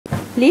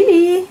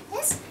Lily.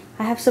 Yes.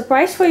 I have a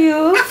surprise for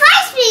you. A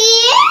surprise for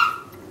you?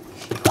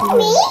 For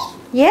me?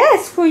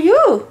 Yes, for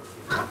you.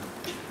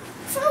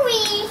 For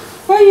me.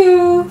 For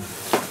you.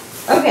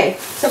 Okay,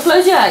 so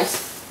close your eyes.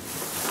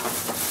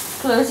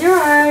 Close your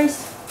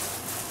eyes.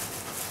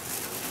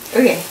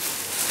 Okay,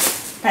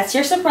 that's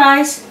your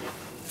surprise.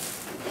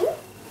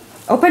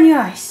 Open your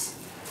eyes.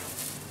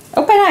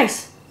 Open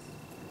eyes.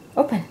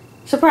 Open.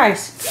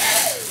 Surprise.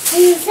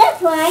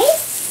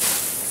 Surprise.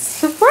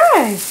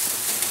 Surprise.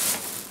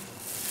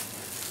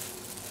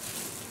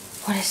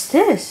 What is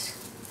this?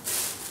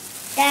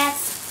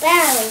 That's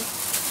Belle.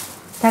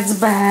 That's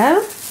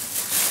Belle.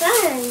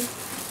 Fun.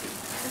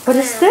 What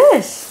is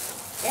this?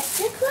 That's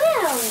a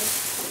clown.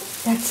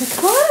 That's a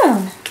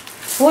clown.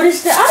 What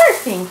is the other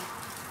thing?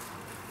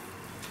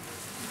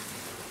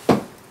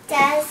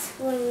 That's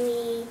for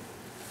me.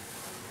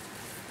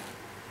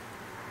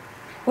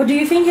 What do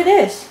you think it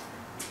is?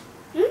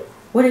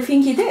 What do you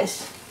think it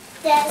is?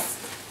 That's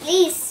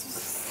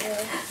this.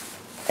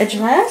 A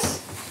dress?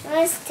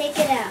 Let's take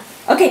it out.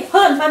 Okay,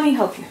 hold on. Mommy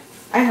help you.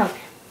 I help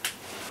you.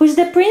 Who's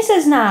the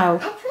princess now?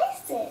 A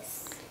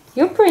princess.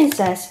 You're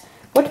princess.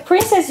 What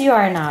princess you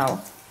are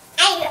now?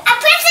 I'm a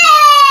princess!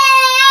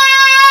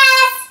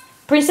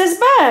 Princess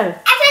Belle. A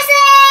princess!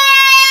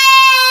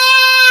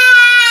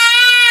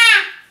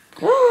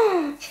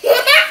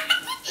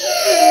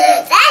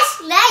 That's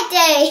my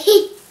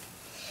day.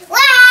 Wow!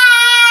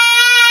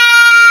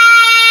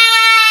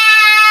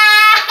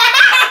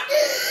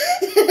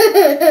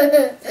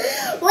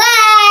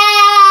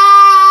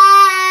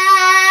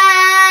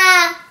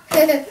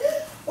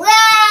 Wow!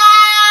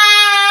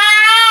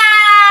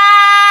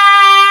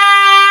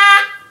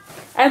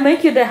 I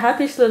make you the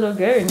happiest little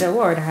girl in the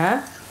world,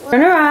 huh?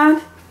 Turn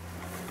around.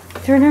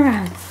 Turn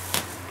around.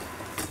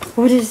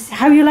 What is?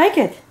 How you like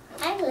it?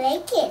 I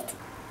like it.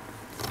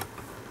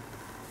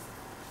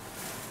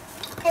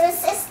 It was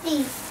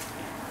 60.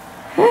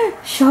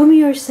 Show me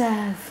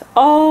yourself.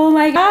 Oh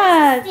my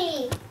God!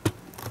 60.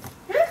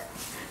 Huh?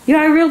 You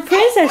are a real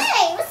princess.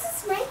 Hey, what's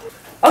this right?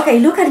 Okay,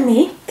 look at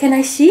me. Can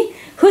I see?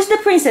 Who's the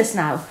princess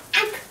now?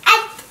 A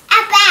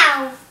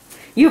bow.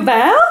 You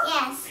Belle?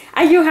 Yes.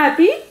 Are you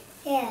happy?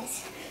 Yes.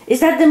 Is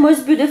that the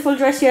most beautiful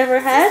dress you ever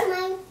had? This is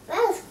my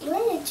Belle's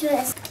glitter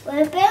dress.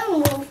 My Belle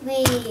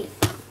movie.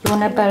 You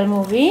want a Belle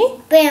movie?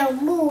 Belle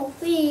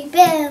movie.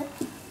 Belle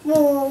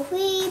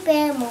movie.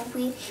 Belle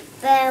movie.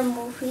 Belle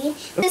movie.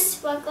 This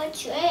sparkle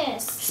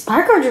dress.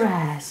 Sparkle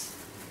dress.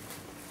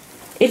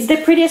 It's the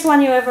prettiest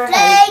one you ever had.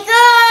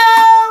 Lego.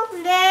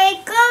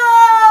 Lego.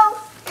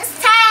 It's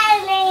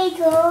time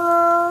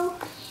Lego.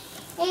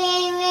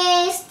 It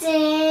missed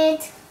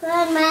it.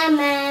 What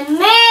Mama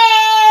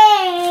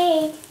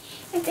made.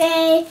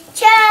 They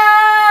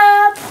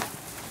chop.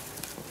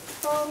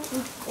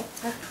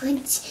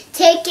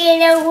 Take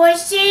it and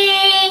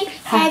washing.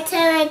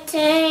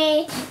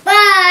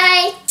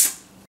 Bye.